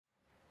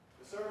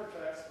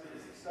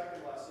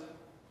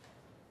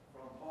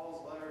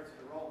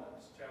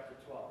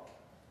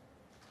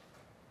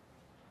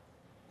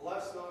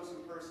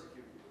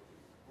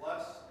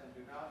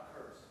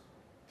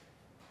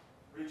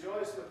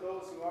with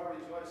those who are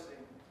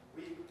rejoicing.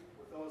 Weep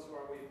with those who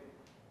are weeping.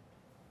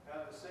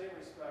 Have the same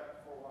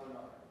respect for one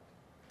another.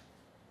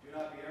 Do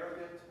not be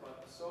arrogant,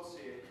 but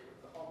associate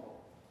with the humble.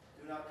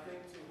 Do not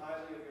think too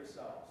highly of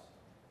yourselves.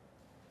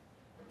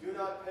 Do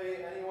not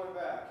pay anyone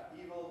back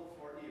evil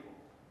for evil.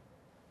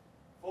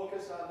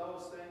 Focus on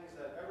those things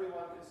that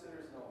everyone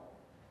considers noble.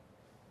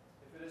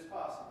 If it is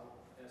possible,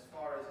 as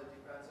far as it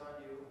depends on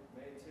you,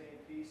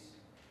 maintain peace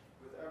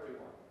with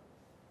everyone.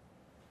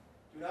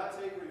 Do not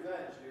take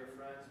revenge, dear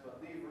friends, but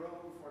leave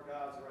room for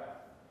God's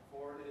wrath,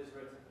 for it is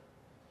written,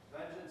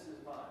 "Vengeance is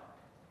mine,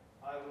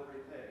 I will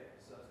repay,"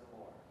 says the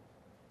Lord.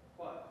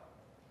 But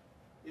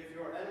if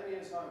your enemy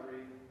is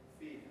hungry,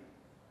 feed him.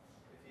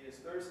 If he is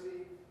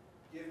thirsty,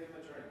 give him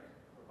a drink.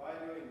 For by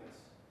doing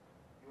this,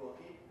 you will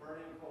heap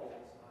burning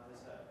coals on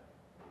his head.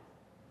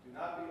 Do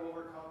not be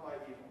overcome by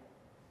evil,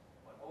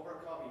 but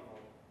overcome evil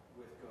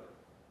with good.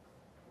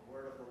 The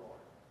word of the Lord.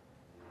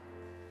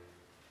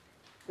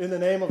 In the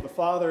name of the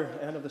Father,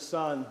 and of the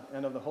Son,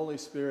 and of the Holy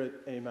Spirit,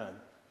 amen.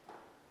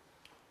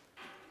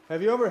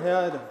 Have you ever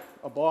had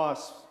a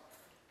boss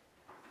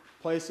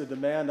place a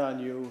demand on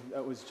you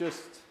that was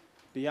just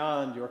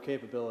beyond your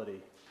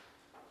capability?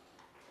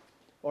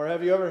 Or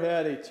have you ever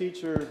had a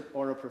teacher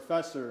or a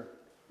professor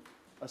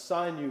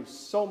assign you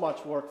so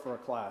much work for a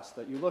class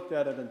that you looked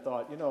at it and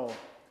thought,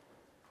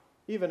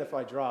 even if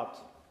I dropped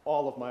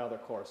all of my other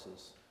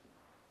courses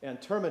and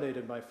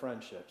terminated my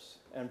friendships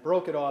and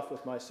broke it off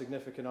with my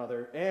significant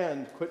other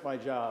and quit my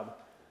job,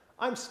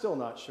 I'm still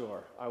not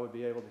sure I would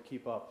be able to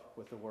keep up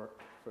with the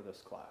work for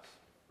this class.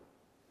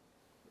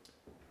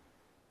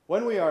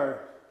 When we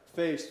are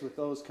faced with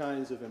those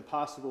kinds of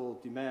impossible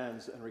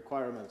demands and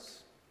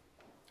requirements,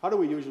 how do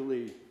we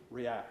usually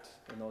react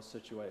in those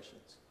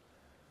situations?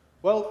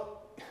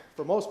 Well,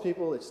 for most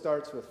people, it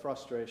starts with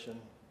frustration.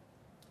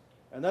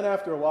 And then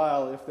after a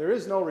while, if there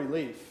is no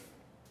relief,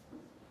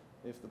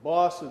 if the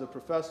boss or the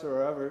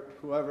professor or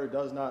whoever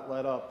does not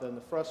let up, then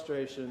the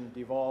frustration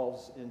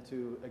devolves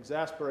into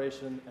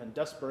exasperation and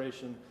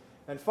desperation.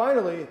 And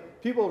finally,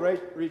 people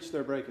reach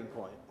their breaking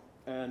point.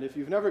 And if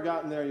you've never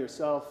gotten there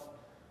yourself,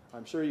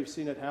 I'm sure you've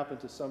seen it happen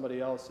to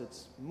somebody else.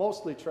 It's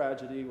mostly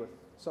tragedy with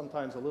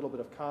sometimes a little bit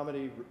of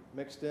comedy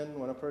mixed in.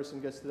 When a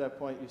person gets to that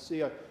point, you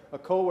see a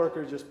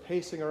coworker just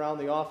pacing around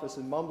the office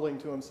and mumbling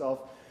to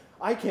himself,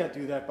 "I can't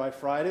do that by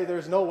Friday.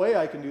 There's no way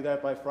I can do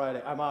that by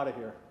Friday. I'm out of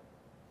here."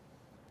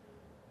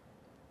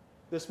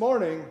 This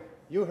morning,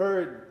 you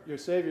heard your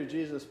Savior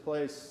Jesus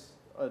place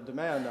a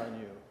demand on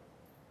you.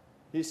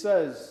 He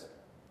says,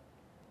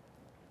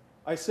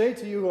 "I say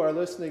to you who are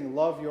listening,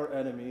 love your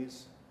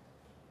enemies.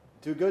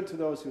 Do good to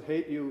those who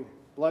hate you.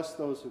 Bless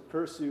those who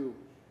curse you.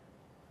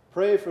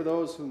 Pray for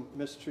those who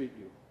mistreat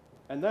you."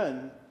 And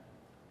then,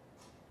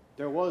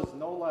 there was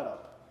no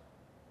let-up,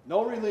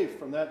 no relief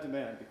from that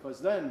demand,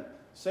 because then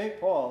St.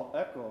 Paul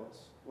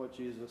echoes what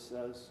Jesus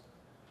says.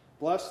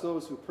 "Bless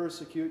those who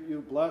persecute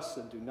you. Bless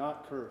and do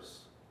not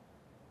curse.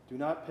 Do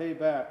not pay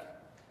back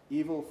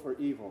evil for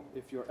evil.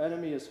 If your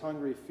enemy is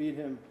hungry, feed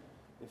him.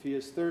 If he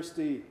is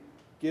thirsty,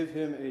 give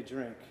him a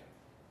drink."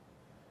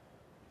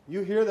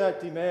 You hear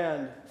that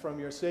demand from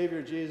your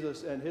Savior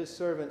Jesus and his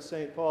servant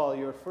St. Paul,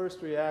 your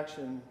first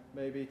reaction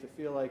may be to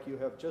feel like you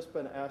have just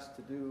been asked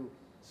to do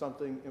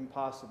something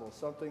impossible,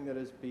 something that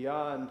is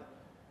beyond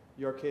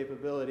your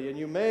capability. And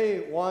you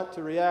may want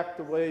to react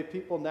the way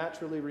people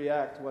naturally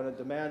react when a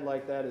demand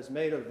like that is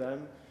made of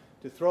them,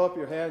 to throw up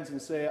your hands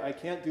and say, "I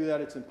can't do that.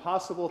 It's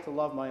impossible to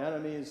love my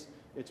enemies.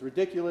 It's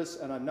ridiculous,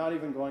 and I'm not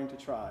even going to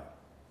try."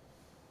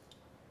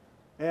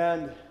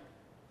 And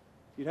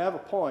you'd have a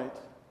point.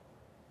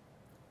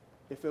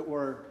 If it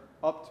were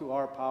up to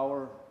our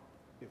power,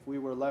 if we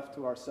were left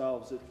to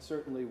ourselves, it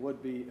certainly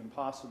would be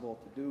impossible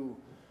to do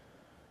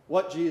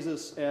what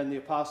Jesus and the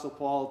Apostle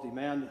Paul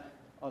demand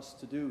us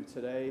to do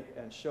today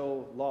and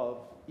show love,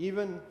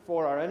 even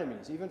for our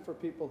enemies, even for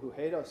people who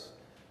hate us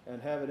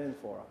and have it in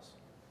for us.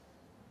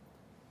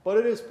 But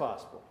it is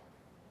possible.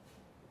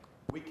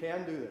 We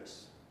can do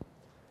this.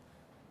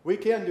 We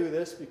can do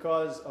this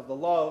because of the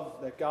love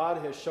that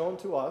God has shown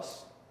to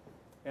us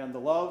and the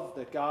love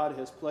that God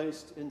has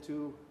placed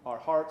into our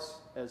hearts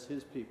as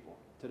his people.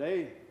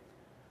 Today,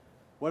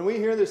 when we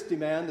hear this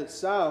demand that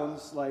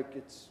sounds like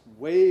it's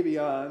way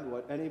beyond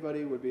what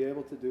anybody would be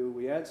able to do,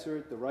 we answer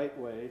it the right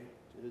way.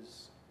 It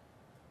is,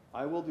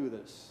 "I will do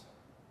this.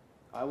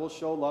 I will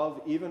show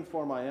love even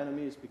for my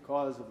enemies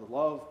because of the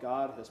love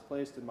God has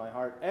placed in my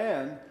heart.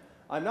 And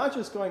I'm not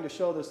just going to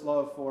show this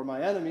love for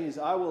my enemies,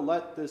 I will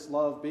let this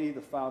love be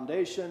the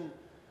foundation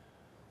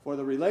for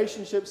the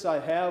relationships I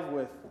have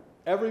with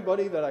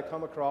everybody that I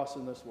come across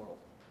in this world."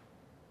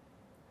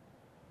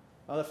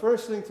 Now, the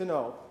first thing to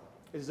know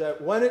is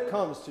that when it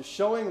comes to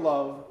showing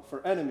love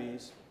for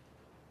enemies,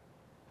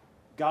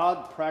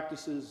 God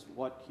practices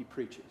what he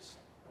preaches.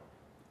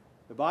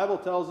 The Bible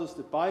tells us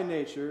that by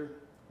nature,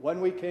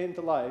 when we came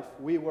to life,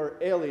 we were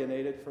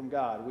alienated from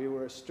God. We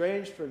were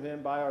estranged from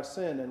him by our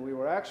sin, and we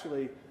were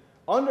actually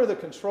under the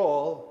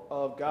control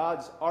of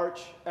God's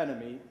arch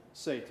enemy,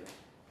 Satan.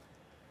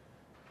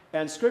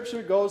 And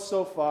Scripture goes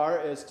so far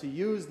as to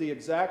use the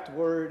exact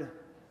word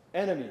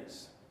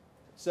enemies.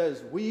 It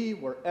says we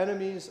were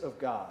enemies of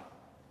God.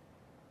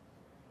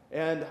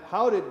 And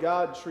how did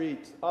God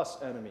treat us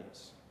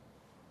enemies?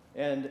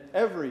 And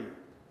every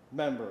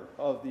member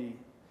of the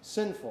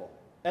sinful,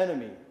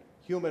 enemy,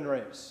 human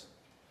race.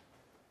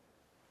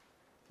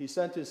 He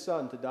sent his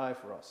Son to die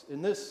for us.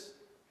 In this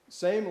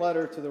same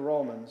letter to the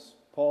Romans,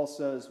 Paul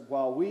says,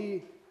 while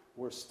we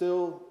were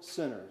still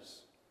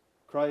sinners,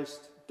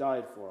 Christ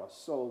died for us.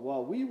 So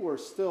while we were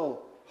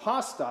still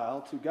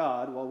hostile to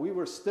God, while we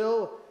were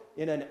still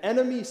in an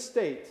enemy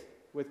state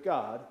with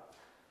God,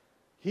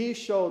 he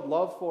showed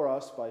love for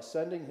us by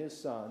sending his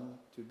Son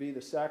to be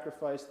the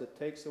sacrifice that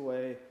takes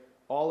away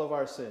all of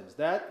our sins.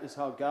 That is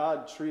how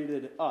God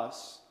treated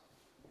us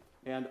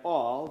and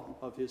all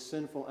of his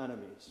sinful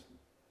enemies.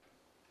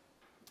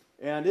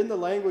 And in the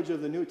language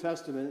of the New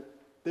Testament,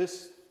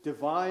 this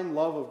divine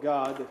love of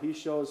God that he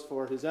shows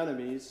for his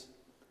enemies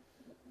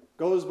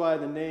goes by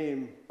the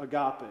name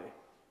agape.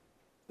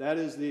 That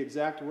is the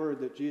exact word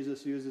that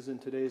Jesus uses in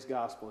today's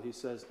gospel. He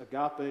says,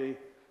 agape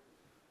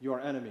your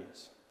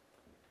enemies.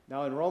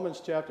 Now in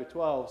Romans chapter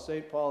 12,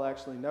 St. Paul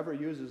actually never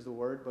uses the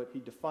word, but he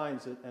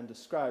defines it and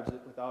describes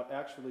it without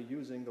actually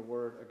using the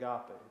word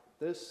agape.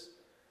 This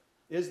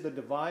is the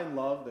divine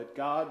love that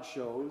God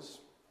shows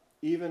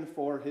even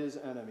for his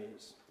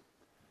enemies.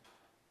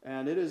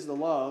 And it is the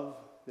love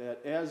that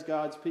as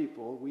God's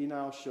people we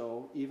now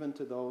show even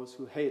to those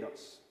who hate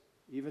us,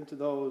 even to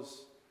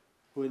those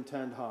who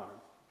intend harm.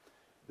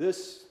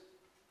 This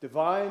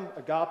divine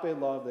agape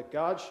love that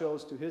God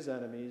shows to his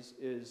enemies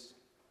is,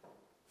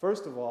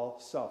 first of all,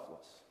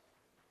 selfless.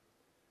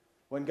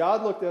 When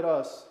God looked at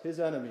us, his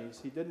enemies,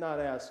 he did not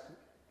ask,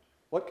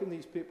 what can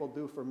these people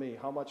do for me?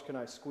 How much can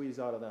I squeeze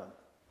out of them?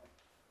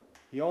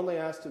 He only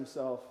asked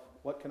himself,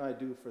 what can I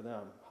do for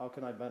them? How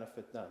can I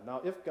benefit them?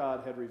 Now, if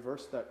God had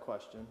reversed that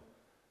question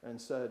and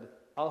said,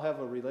 I'll have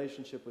a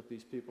relationship with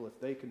these people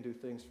if they can do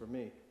things for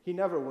me, he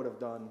never would have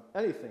done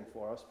anything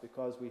for us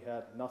because we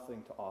had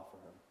nothing to offer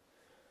him.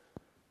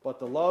 But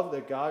the love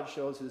that God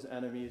shows his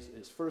enemies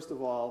is, first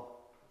of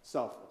all,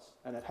 selfless.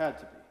 And it had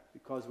to be,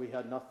 because we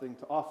had nothing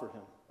to offer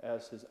him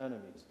as his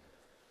enemies.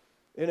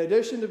 In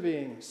addition to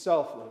being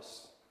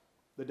selfless,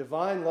 the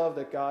divine love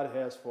that God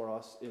has for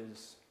us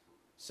is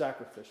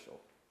sacrificial.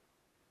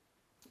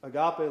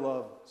 Agape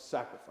love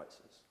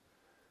sacrifices.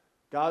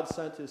 God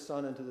sent his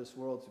Son into this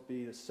world to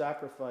be the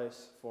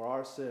sacrifice for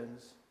our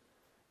sins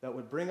that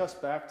would bring us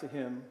back to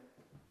him,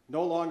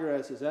 no longer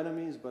as his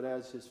enemies, but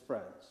as his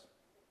friends,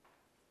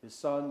 his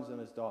sons and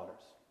his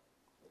daughters.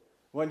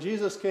 When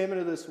Jesus came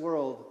into this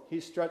world, he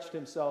stretched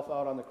himself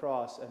out on the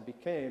cross and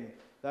became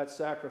that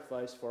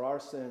sacrifice for our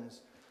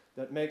sins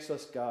that makes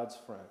us God's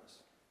friends.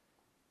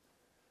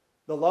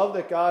 The love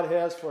that God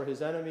has for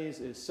his enemies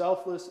is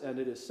selfless and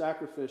it is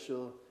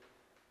sacrificial.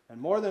 And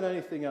more than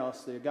anything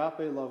else, the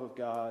agape love of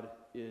God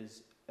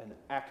is an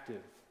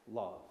active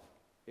love.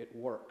 It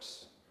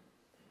works.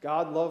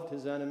 God loved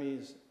his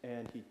enemies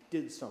and he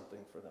did something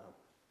for them.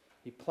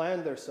 He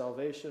planned their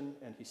salvation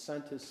and he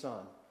sent his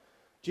Son.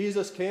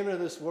 Jesus came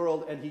into this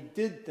world and he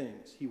did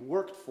things. He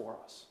worked for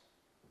us.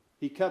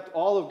 He kept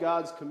all of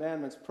God's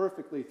commandments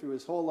perfectly through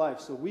his whole life,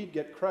 so we'd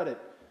get credit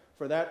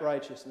for that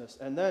righteousness.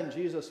 And then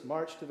Jesus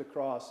marched to the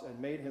cross and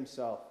made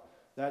himself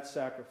that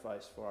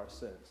sacrifice for our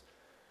sins.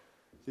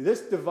 See,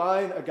 this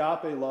divine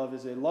agape love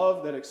is a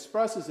love that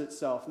expresses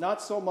itself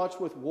not so much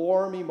with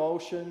warm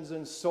emotions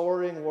and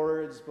soaring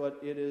words, but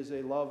it is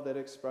a love that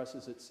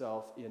expresses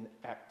itself in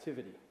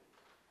activity.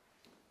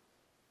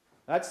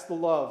 That's the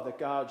love that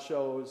God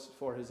shows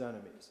for his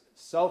enemies.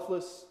 It's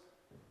selfless,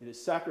 it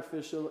is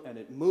sacrificial, and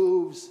it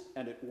moves,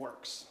 and it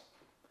works.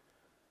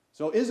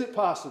 So is it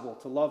possible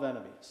to love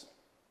enemies?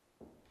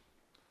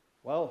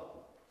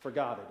 Well, for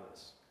God it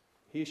is.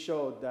 He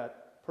showed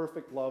that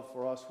perfect love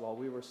for us while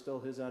we were still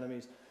his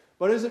enemies.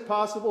 But is it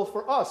possible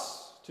for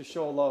us to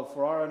show love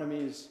for our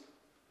enemies?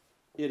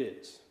 It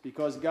is.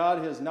 Because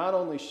God has not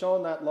only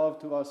shown that love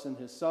to us in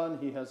his Son,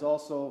 he has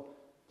also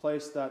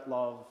placed that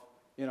love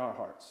in our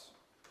hearts.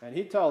 And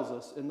he tells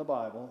us in the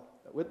Bible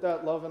that with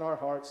that love in our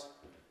hearts,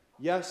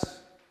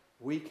 yes,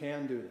 we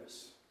can do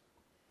this.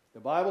 The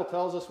Bible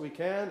tells us we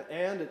can,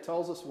 and it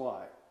tells us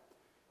why.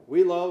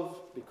 We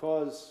love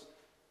because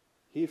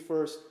he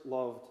first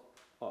loved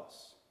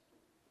us.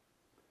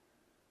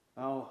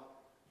 Now,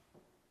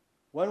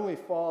 when we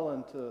fall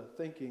into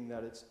thinking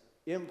that it's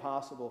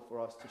impossible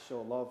for us to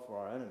show love for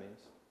our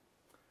enemies,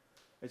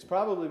 it's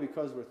probably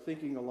because we're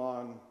thinking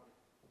along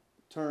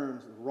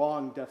terms, the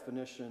wrong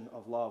definition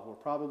of love. We're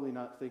probably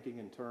not thinking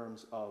in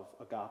terms of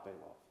agape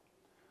love.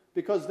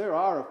 Because there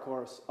are, of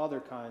course, other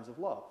kinds of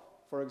love.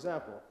 For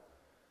example,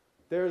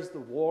 there's the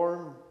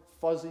warm,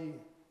 fuzzy,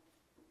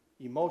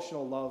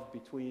 emotional love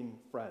between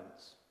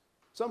friends.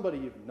 Somebody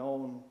you've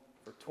known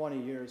for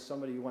 20 years,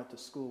 somebody you went to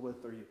school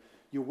with, or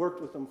you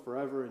worked with them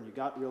forever and you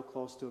got real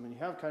close to them, and you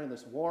have kind of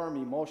this warm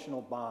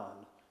emotional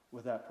bond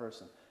with that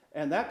person.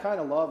 And that kind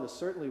of love is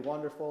certainly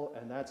wonderful,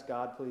 and that's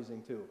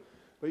God-pleasing too.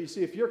 But you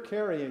see, if you're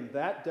carrying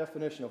that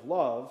definition of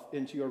love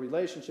into your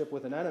relationship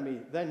with an enemy,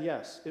 then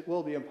yes, it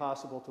will be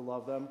impossible to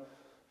love them,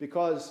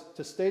 Because,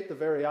 to state the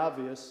very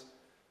obvious,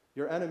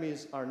 your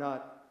enemies are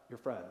not your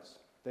friends.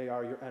 They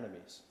are your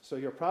enemies. So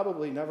you're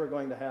probably never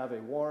going to have a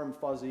warm,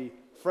 fuzzy,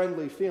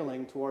 friendly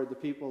feeling toward the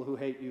people who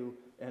hate you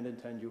and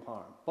intend you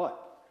harm. But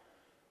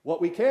what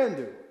we can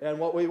do, and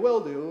what we will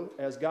do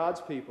as God's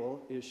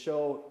people, is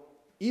show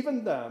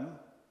even them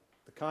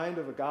the kind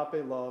of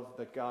agape love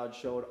that God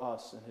showed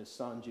us in his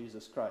Son,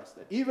 Jesus Christ.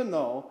 That even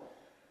though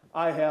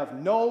I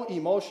have no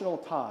emotional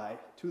tie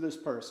to this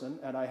person,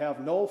 and I have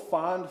no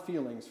fond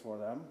feelings for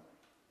them,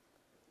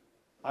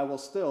 I will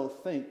still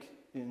think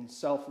in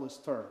selfless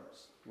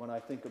terms when I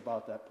think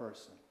about that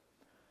person.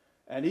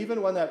 And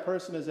even when that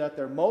person is at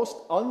their most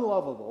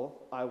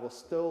unlovable, I will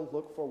still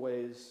look for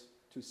ways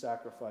to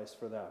sacrifice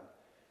for them.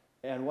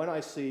 And when I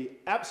see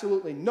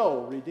absolutely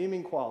no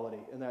redeeming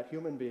quality in that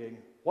human being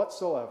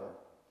whatsoever,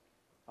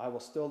 I will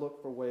still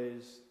look for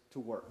ways to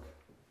work,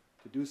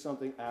 to do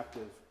something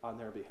active on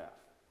their behalf.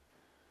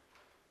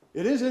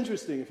 It is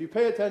interesting, if you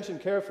pay attention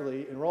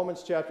carefully, in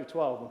Romans chapter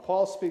 12, when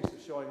Paul speaks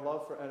of showing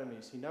love for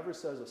enemies, he never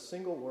says a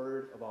single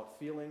word about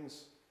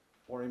feelings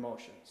or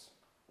emotions.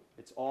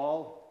 It's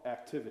all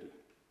activity.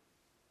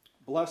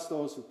 Bless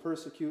those who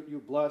persecute you,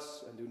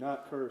 bless and do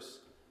not curse.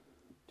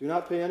 Do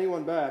not pay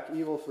anyone back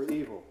evil for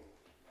evil.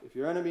 If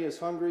your enemy is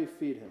hungry,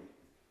 feed him.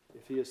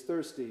 If he is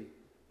thirsty,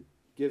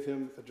 give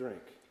him a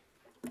drink.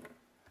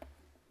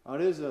 Now,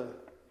 it is a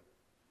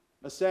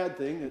sad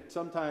thing that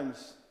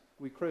sometimes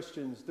we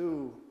Christians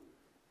do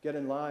get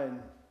in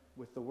line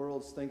with the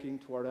world's thinking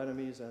toward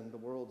enemies and the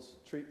world's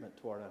treatment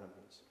toward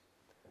enemies.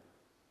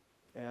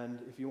 And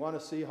if you want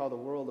to see how the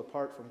world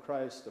apart from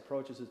Christ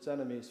approaches its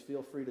enemies,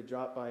 feel free to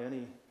drop by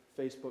any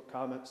Facebook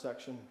comment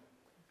section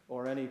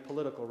or any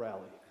political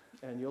rally.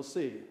 And you'll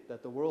see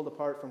that the world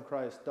apart from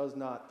Christ does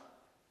not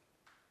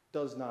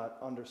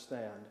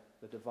understand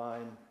the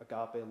divine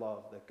agape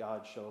love that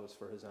God shows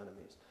for his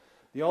enemies.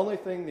 The only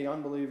thing the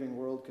unbelieving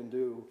world can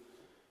do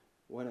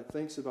when it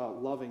thinks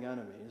about loving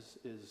enemies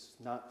is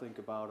not think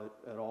about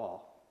it at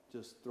all.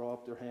 Just throw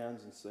up their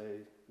hands and say,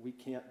 we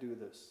can't do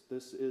this.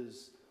 This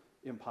is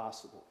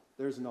impossible.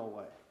 There's no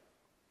way.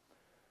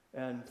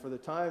 And for the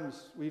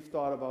times we've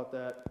thought about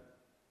that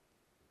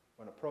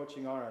when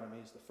approaching our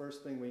enemies, the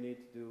first thing we need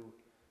to do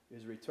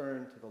is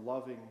return to the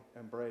loving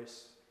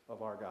embrace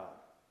of our God.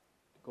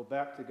 Go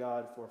back to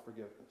God for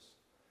forgiveness.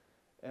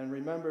 And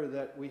remember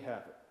that we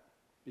have it.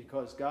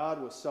 Because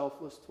God was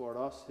selfless toward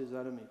us, his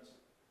enemies.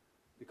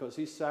 Because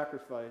he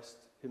sacrificed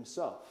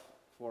himself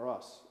for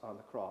us on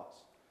the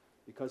cross.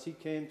 Because he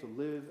came to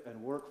live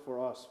and work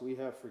for us, we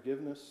have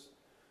forgiveness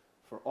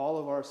for all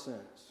of our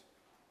sins.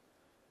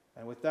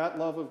 And with that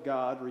love of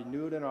God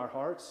renewed in our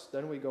hearts,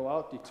 then we go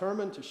out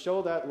determined to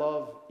show that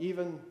love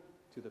even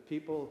to the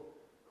people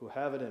who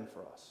have it in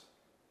for us.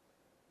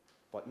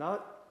 But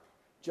not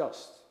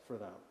just for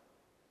them.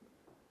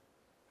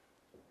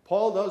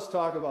 Paul does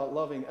talk about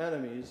loving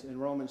enemies in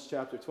Romans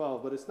chapter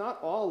 12, but it's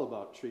not all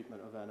about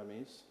treatment of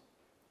enemies.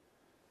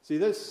 See,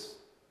 this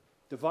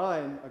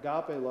divine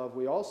agape love,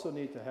 we also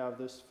need to have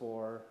this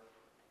for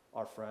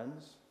our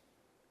friends,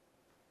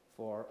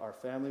 for our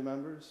family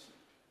members,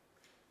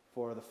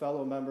 for the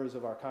fellow members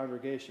of our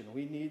congregation.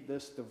 We need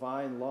this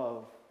divine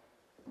love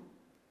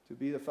to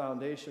be the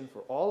foundation for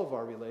all of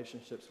our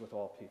relationships with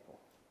all people.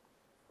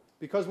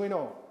 Because we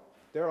know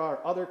there are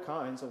other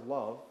kinds of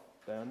love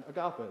than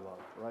agape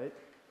love, right?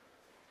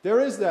 There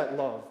is that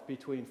love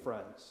between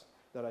friends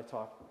that I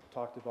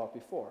talked about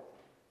before.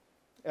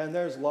 And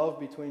there's love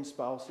between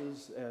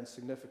spouses and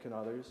significant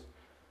others,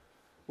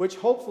 which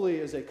hopefully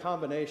is a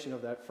combination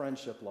of that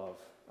friendship love.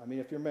 I mean,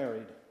 if you're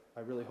married, I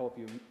really hope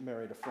you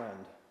married a friend.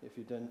 If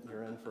you didn't,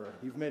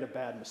 you've made a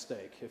bad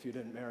mistake if you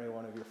didn't marry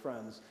one of your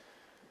friends.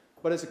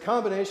 But it's a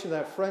combination of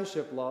that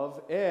friendship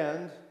love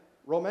and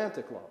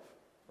romantic love,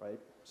 right?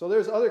 So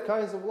there's other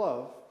kinds of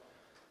love,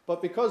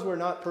 but because we're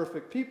not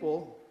perfect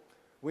people,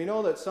 we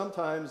know that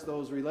sometimes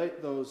those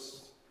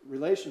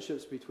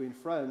relationships between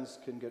friends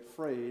can get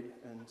frayed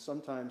and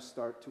sometimes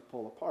start to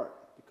pull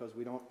apart because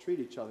we don't treat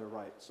each other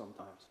right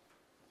sometimes.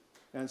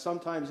 And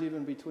sometimes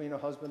even between a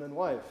husband and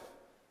wife,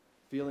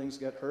 feelings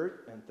get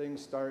hurt and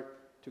things start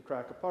to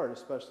crack apart,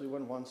 especially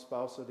when one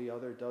spouse or the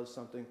other does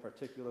something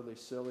particularly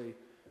silly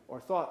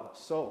or thoughtless.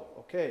 So,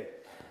 okay,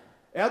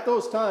 at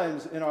those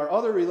times in our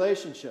other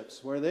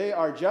relationships where they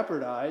are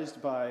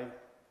jeopardized by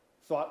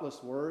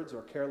thoughtless words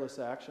or careless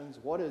actions,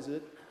 what is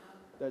it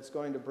that's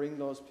going to bring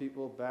those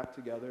people back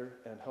together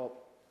and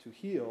help to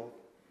heal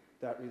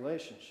that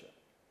relationship?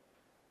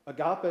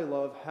 Agape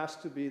love has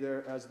to be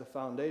there as the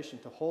foundation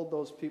to hold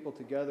those people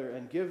together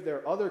and give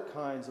their other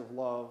kinds of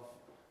love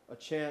a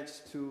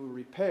chance to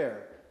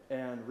repair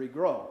and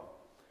regrow.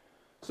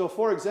 So,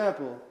 for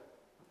example,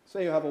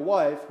 say you have a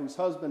wife whose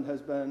husband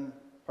has been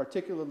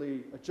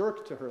particularly a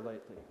jerk to her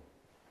lately.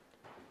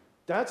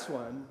 That's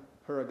when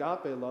her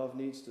agape love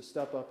needs to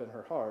step up in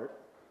her heart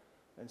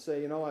and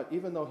say, you know what,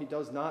 even though he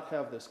does not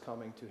have this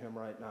coming to him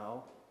right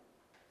now,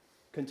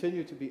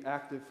 continue to be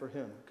active for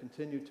him,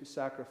 continue to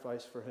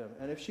sacrifice for him.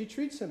 And if she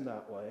treats him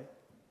that way,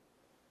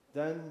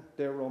 then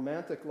their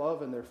romantic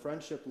love and their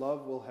friendship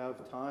love will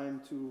have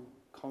time to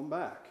come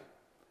back.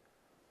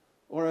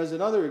 Or as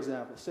another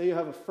example, say you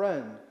have a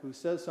friend who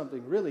says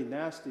something really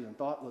nasty and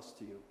thoughtless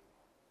to you.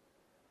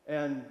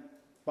 And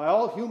by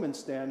all human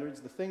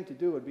standards, the thing to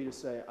do would be to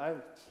say,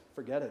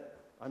 forget it.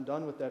 I'm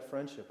done with that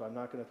friendship. I'm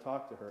not going to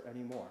talk to her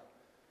anymore.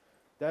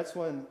 That's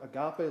when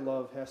agape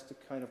love has to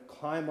kind of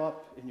climb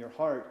up in your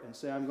heart and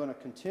say, I'm going to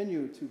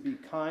continue to be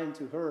kind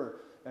to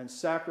her and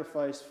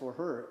sacrifice for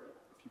her.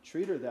 If you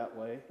treat her that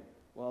way,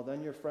 well,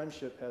 then your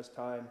friendship has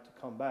time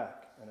to come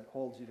back and it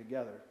holds you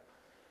together.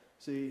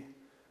 See,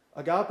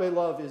 agape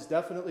love is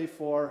definitely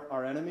for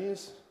our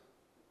enemies,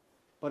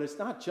 but it's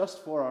not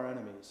just for our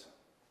enemies.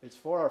 It's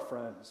for our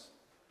friends.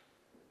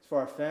 It's for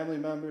our family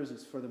members.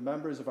 It's for the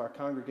members of our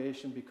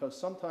congregation, because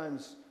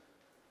sometimes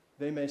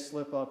they may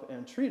slip up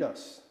and treat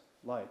us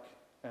like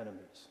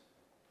enemies.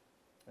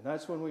 And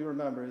that's when we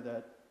remember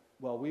that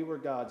while we were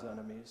God's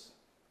enemies,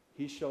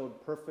 he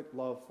showed perfect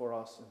love for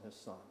us in his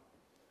Son.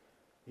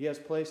 He has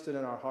placed it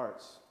in our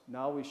hearts.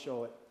 Now we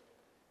show it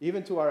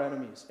even to our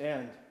enemies,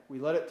 and we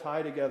let it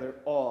tie together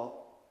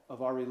all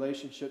of our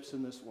relationships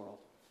in this world.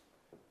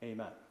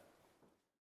 Amen.